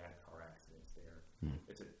really bad car accidents there.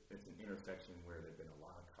 It's an intersection where there have been a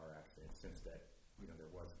lot of car accidents since that,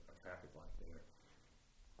 there was a traffic light there.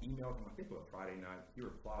 Emailed him, I think it was Friday night. He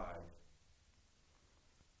replied,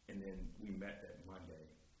 and then we met that Monday.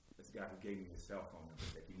 This guy who gave me his cell phone number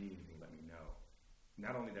said, if you need anything, let me know.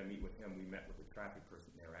 Not only did I meet with him, we met with the traffic person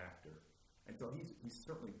thereafter. And so he's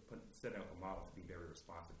certainly set up a model to be very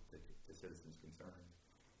responsive to citizens' concerns.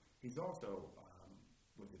 He's also,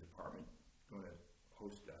 with the department, going to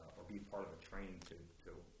host or be part of a training to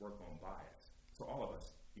work on bias. So all of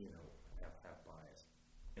us, have bias.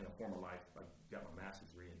 In a former life, I got my master's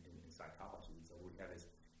degree in psychology, so we have this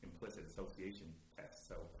implicit association test.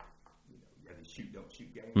 So, you have these shoot, don't shoot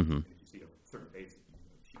games, and if you see a certain face,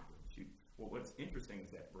 shoot, don't shoot. Well, what's interesting is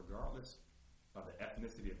that regardless of the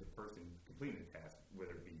ethnicity of the person completing the task,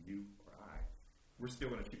 whether it be you or I, we're still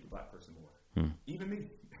going to shoot the black person more. Even me.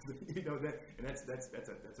 And that's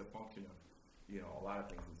a function of, a lot of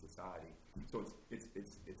things in society. So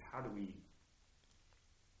it's how do we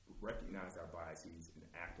recognize our biases and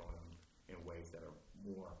act on them in ways that are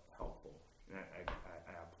more helpful. And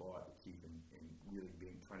I applaud the chief in really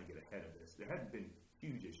trying to get ahead of this. There haven't been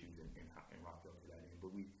huge issues in Rockville to that end,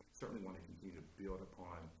 but we certainly want to continue to build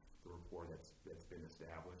upon the rapport that's been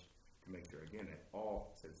established to make sure, again, that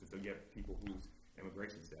all citizens, so you have people whose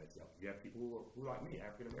immigration status is up. You have people who like me,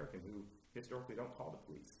 African American, who historically don't call the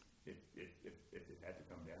police if it had to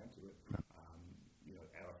come down to it.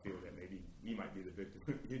 I feel that maybe we might be the victim,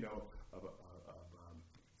 of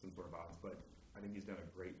some sort of violence. But I think he's done a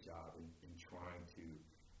great job in trying to,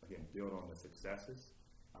 again, build on the successes,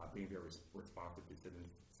 being very responsive to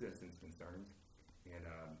concerns. And,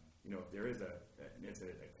 if there is an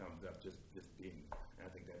incident that comes up, just being, I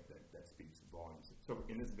think that speaks volumes. So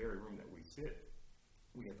in this very room that we sit,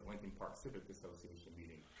 we had the Lincoln Park Civic Association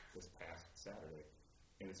meeting this past Saturday.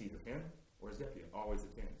 And it's either him or his deputy, always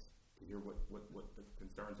attends to hear what the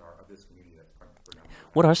concerns are of this community that's predominantly.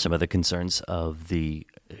 What are some of the concerns of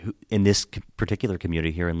in this particular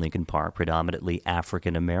community here in Lincoln Park, predominantly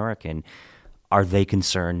African American? Are they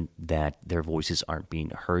concerned that their voices aren't being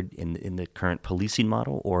heard in the current policing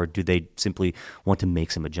model, or do they simply want to make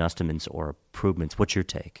some adjustments or improvements? What's your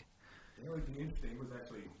take? It would be interesting. It was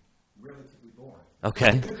actually relatively boring.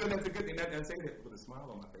 Okay. That's a good thing. I'm saying it with a smile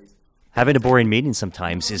on my face. Having a boring meeting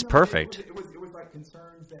sometimes is perfect. It was like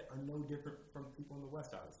concerns that are no different from people on the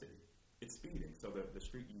west side of the city. It's speeding. So the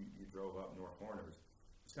street you drove up, North Corners,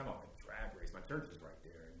 it's kind of like a drag race. My church is right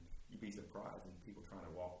there, and you'd be surprised and people trying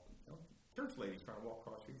to walk. Church ladies trying to walk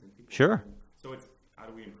across streets and people. Sure. So it's how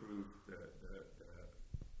do we improve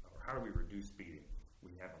or how do we reduce speeding?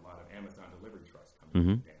 We have a lot of Amazon delivery trucks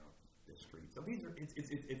coming down the street. So these are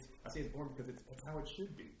it's I say it's boring because it's how it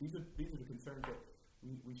should be. These are the concerns that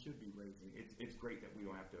we should be raising. It's great that we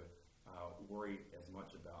don't have to worry as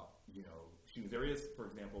much about shoes. There is, for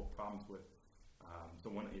example, problems with so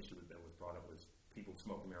one issue that was brought up was people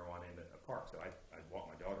smoking marijuana in a park. So I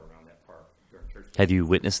walked my daughter around that park during church. Have you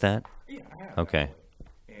witnessed that? Yeah, I have. Okay.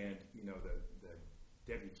 Actually. And the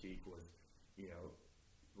deputy chief was,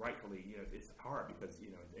 rightfully, it's hard because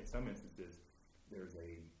in some instances there's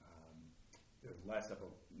less of a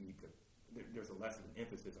need to. There's a less of an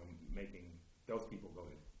emphasis on making those people go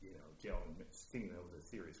to jail and seeing those as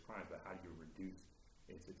serious crimes. But how do you reduce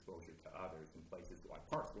its exposure to others in places like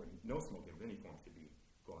parks where no smoking of any form should be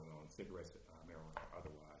going on, cigarettes, marijuana, or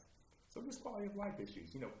otherwise. So just quality of life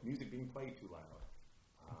issues, music being played too loud.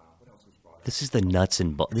 What else was brought up? This is the nuts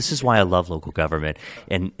and bolts. This is why I love local government,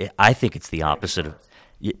 and I think it's the opposite of.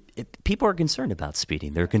 People are concerned about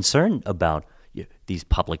speeding. They're concerned about these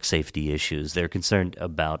public safety issues. They're concerned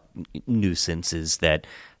about nuisances that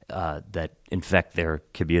infect their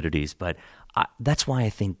communities. But that's why I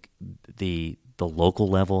think the local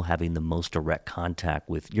level, having the most direct contact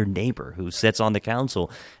with your neighbor who sits on the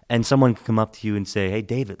council, and someone can come up to you and say, "Hey,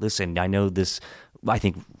 David, listen, I know this." I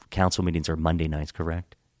think council meetings are Monday nights,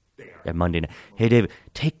 correct? They are. Yeah, Monday night. Hey, David,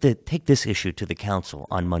 take this issue to the council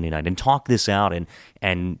on Monday night and talk this out,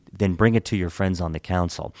 and then bring it to your friends on the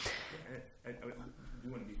council. I do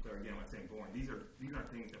want to be clear again. I'm saying boring. These are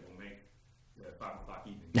things that will make the 5:00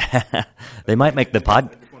 evening. They might make the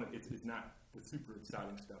pod. It's not the super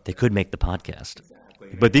exciting stuff. They could make the podcast.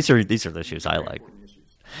 Exactly. But these are the issues I like.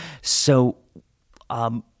 So,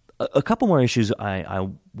 a couple more issues I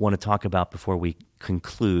want to talk about before we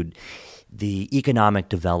conclude: the economic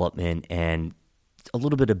development and a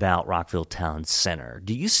little bit about Rockville Town Center.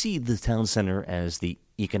 Do you see the Town Center as the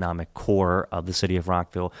economic core of the city of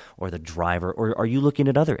Rockville, or the driver, or are you looking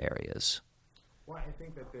at other areas? Well, I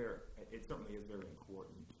think that it certainly is very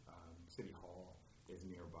important. City Hall is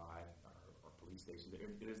nearby, our police station.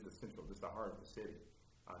 It is the central, it's the heart of the city.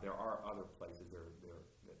 There are other places. There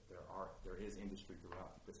is industry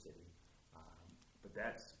throughout the city, but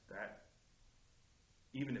that.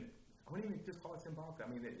 Even if I wouldn't even just call it symbolic. I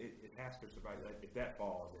mean, it has to survive. Like, if that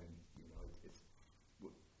falls, then it's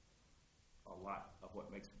a lot of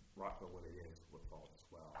what makes Rockville what it is would fall as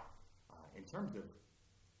well. In terms of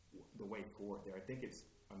the way forward there, I think it's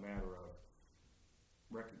a matter of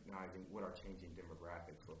recognizing what our changing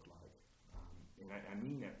demographics look like. And I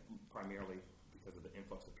mean that primarily because of the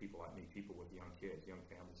influx of people like me, people with young kids, young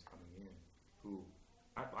families coming in, who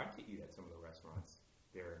I'd like to eat at some of the restaurants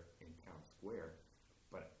there in Town Square.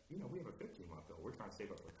 But, we have a 15-month-old. We're trying to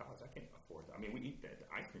save up for college. I can't afford that. I mean, we eat at the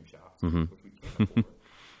ice cream shops, which we can't afford.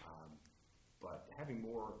 But having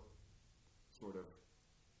more sort of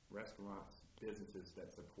restaurants, businesses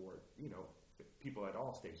that support, people at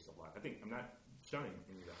all stages of life. I think I'm not shunning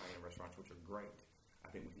any of the high-end restaurants, which are great.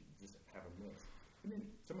 I think we should just have a mix. And then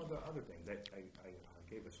some of the other things that I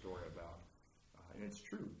gave a story about, and it's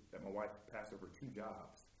true that my wife passed over 2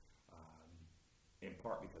 jobs, in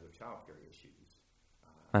part because of child care issues.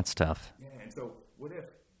 That's tough. Yeah, and so what if,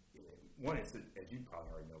 one, it's, as you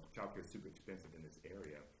probably already know, child care is super expensive in this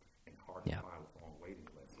area and hard to find with long waiting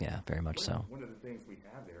lists. Yeah, very much so. One of the things we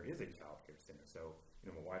have there is a child care center. So,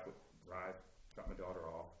 my wife would drive, drop my daughter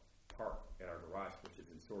off, park at our garage, which is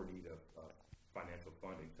in sore need of financial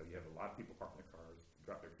funding. So you have a lot of people parking their cars,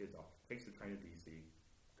 drop their kids off, takes the train to D.C.,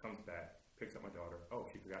 comes back, picks up my daughter. Oh,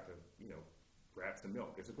 she forgot to, grab some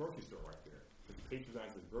milk. There's a grocery store right there. So she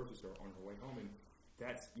patronizes the grocery store on her way home, and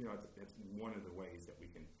that's one of the ways that we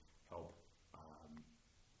can help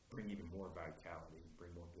bring even more vitality,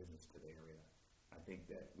 bring more business to there. I think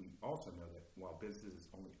that we also know that while businesses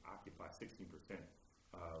only occupy 16%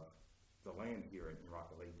 of the land here in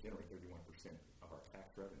Rockville, they generate 31% of our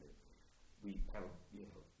tax revenue. We have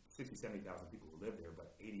 60, 70,000 people who live there,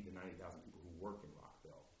 but 80 to 90,000 people who work in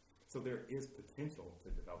Rockville. So there is potential to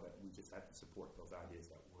develop that. We just have to support those ideas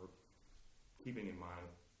that work, keeping in mind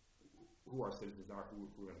who our citizens are,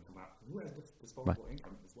 who are going to come out, who has disposable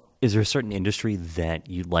income as well. Is there a certain industry that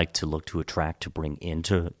you'd like to look to attract to bring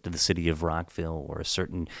into the city of Rockville, or a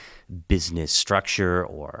certain business structure,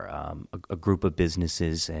 or a group of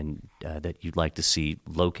businesses and that you'd like to see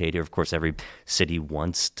located? Of course, every city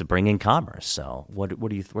wants to bring in commerce. So, what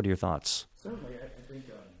are your thoughts? Certainly, I think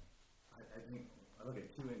I look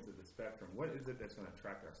at two ends of the spectrum. What is it that's going to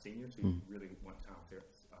attract our seniors who really want Town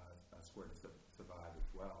Square to survive as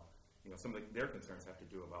well? Some of their concerns have to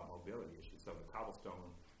do about mobility issues. So the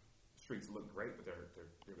cobblestone streets look great, but they're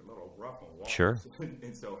a little rough on walls. Sure.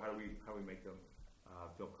 And so how do we make them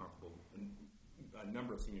feel comfortable? And a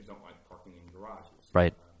number of seniors don't like parking in garages.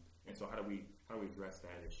 Right. And so how do we address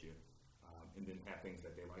that issue? And then have things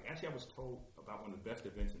that they like. Actually, I was told about one of the best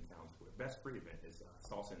events in Town Square. Best free event is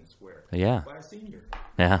Salsa in the Square. Yeah. By a senior.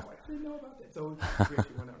 Yeah. I didn't know about that. So we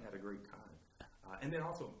actually went out and had a great time. And then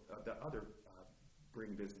also the other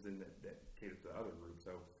bring business in that cater to the other groups.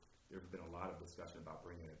 So there's been a lot of discussion about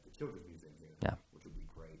bringing the Children's Museum in, which would be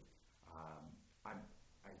great.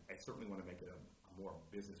 I certainly want to make it a more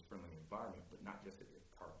business-friendly environment, but not just a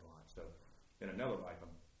carte blanche. So in another life,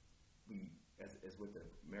 as with the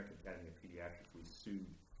American Academy of Pediatrics, we sued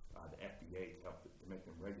the FDA to help to make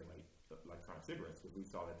them regulate electronic cigarettes, because we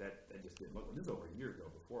saw that just didn't look. This was over a year ago,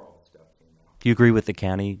 before all this stuff came out. Do you agree with the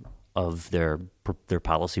county of their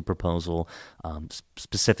policy proposal,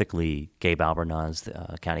 specifically Gabe Albernaz,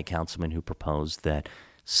 the county councilman, who proposed that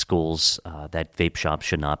schools, that vape shops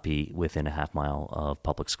should not be within a half mile of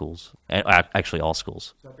public schools, actually all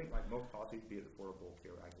schools? So I think like most policies, be it Affordable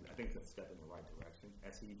Care Act, I think it's a step in the right direction.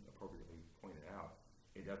 As he appropriately pointed out,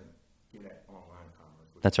 it doesn't get at online commerce.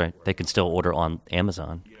 That's right. They can still order on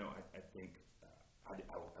Amazon. I think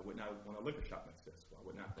I would not want a liquor shop next to a school. I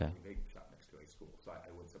would not want a vape shop next to a school. So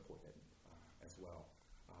I would support that as well.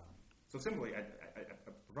 So similarly, I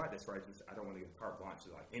provide this right. I don't want to give carte blanche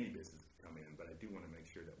to like any business to come in, but I do want to make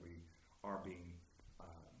sure that we are being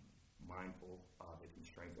mindful of the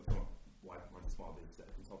constraints of one of the small business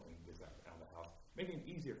consulting business out of the house, making it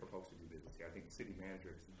easier for folks to do business here. I think the city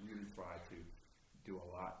manager has really tried to do a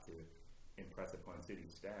lot to impress upon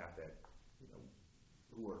city staff that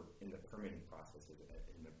who are in the permitting process,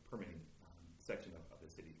 in the permitting section of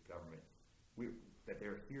the city government, that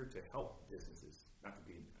they're here to help businesses, not to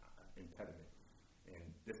be an impediment. And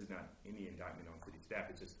this is not any indictment on city staff;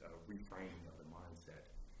 it's just a reframing of the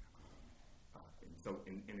mindset.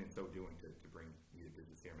 And in so doing, to bring needed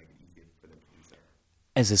business here, make it easier for them to do so.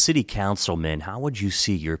 As a city councilman, how would you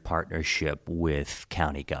see your partnership with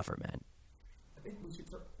county government? I think we should,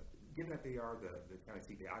 given that they are the county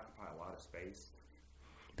seat, they occupy a lot of space.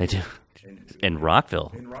 They do. In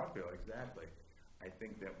Rockville. In Rockville, exactly. I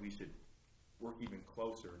think that we should work even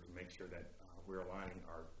closer to make sure that we're aligning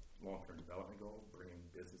our long-term development goals, bringing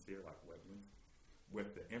business here like Wegmans,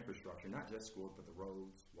 with the infrastructure, not just schools, but the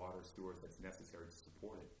roads, water, sewers that's necessary to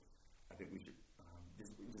support it. I think we should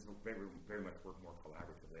just very, very much work more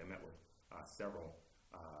collaboratively. I met with several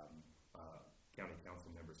county council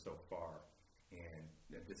members so far, and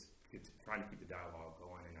just trying to keep the dialogue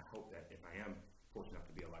going. And I hope that if I am fortunate enough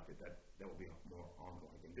to be elected, that will be more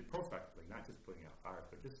ongoing and prospectively, not just putting out fires,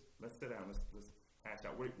 but just let's sit down, let's hash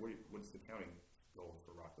out what's the county goals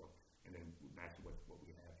for Rockville, and then match it with what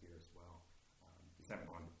we have here as well. Just having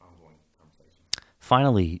an ongoing conversation.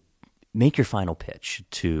 Finally, make your final pitch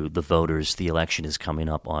to the voters. The election is coming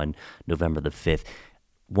up on November the 5th.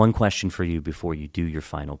 One question for you before you do your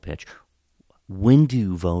final pitch. When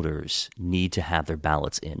do voters need to have their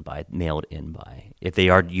ballots mailed in by, if they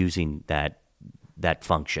are using that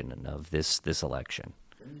function of this election?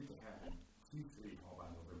 They need to have them to City Hall by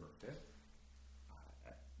November 5th.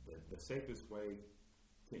 The safest way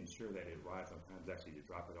to ensure that it arrives on time is actually to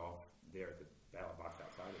drop it off there at the ballot box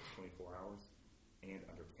outside. It's 24 hours and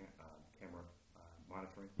under camera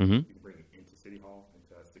monitoring. Mm-hmm. You can bring it into City Hall,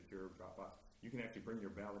 into a secure drop box. You can actually bring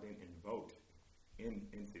your ballot in and vote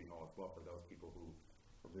in City Hall as well for those people who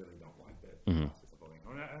really don't like the process of voting.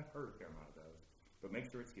 I've heard a fair amount of those, but make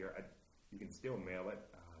sure it's here. You can still mail it.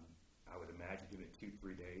 I would imagine giving it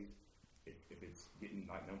 2-3 days. If it's getting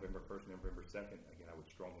like November 1st, November 2nd, again, I would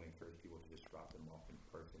strongly encourage people to just drop them off in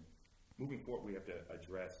person. Moving forward, we have to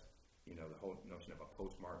address, the whole notion of a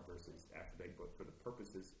postmark versus after date. But for the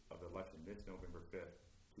purposes of the election this November 5th,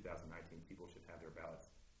 2019, people should have their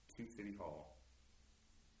ballots to City Hall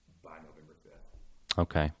by November 5th.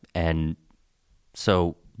 Okay. And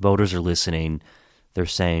so voters are listening. They're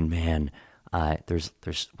saying, man, there's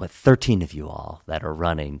 13 of you all that are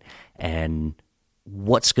running, and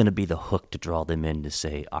what's going to be the hook to draw them in to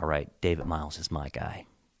say, all right, David Myles is my guy?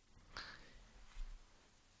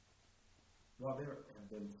 Well, there have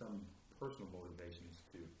been some personal motivations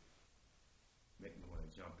to make me want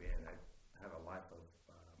to jump in. I have a life of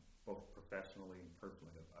both professionally and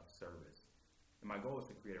personally of service. And my goal is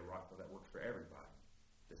to create a Rockville that works for everybody,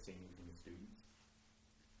 the seniors and the students,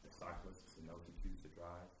 the cyclists and those who choose to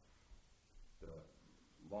drive, the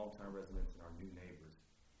longtime residents and our new neighbors.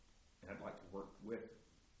 And I'd like to work with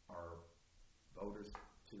our voters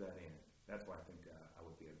to that end. That's why I think I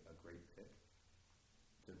would be a great fit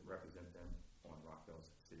to represent them on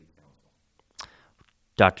Rockville's City Council.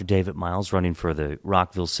 Dr. David Myles running for the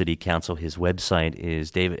Rockville City Council. His website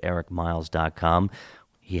is davidericmiles.com.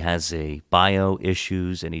 He has a bio,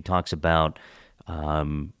 issues, and he talks about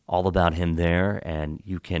all about him there. And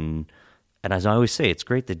you can, and as I always say, it's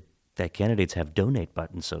great that candidates have donate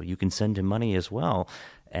buttons, so you can send him money as well,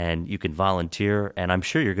 and you can volunteer. And I'm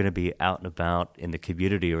sure you're going to be out and about in the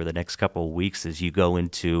community over the next couple of weeks as you go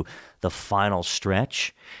into the final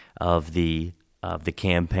stretch of the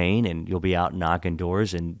campaign, and you'll be out knocking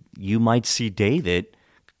doors, and you might see David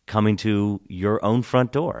coming to your own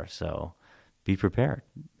front door. So be prepared.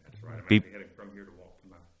 That's right. I'm actually heading from here to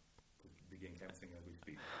begin canvassing as we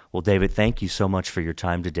speak. Well, David, thank you so much for your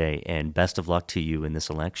time today, and best of luck to you in this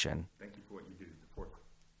election. Thank you for what you do, the fourth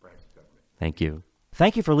branch of government. Thank you.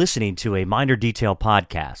 Thank you for listening to a Minor Detail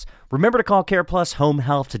podcast. Remember to call CarePlus Home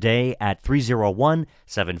Health today at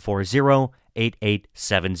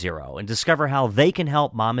 301-740-8870 and discover how they can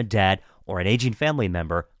help mom and dad or an aging family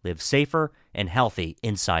member live safer and healthy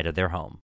inside of their home.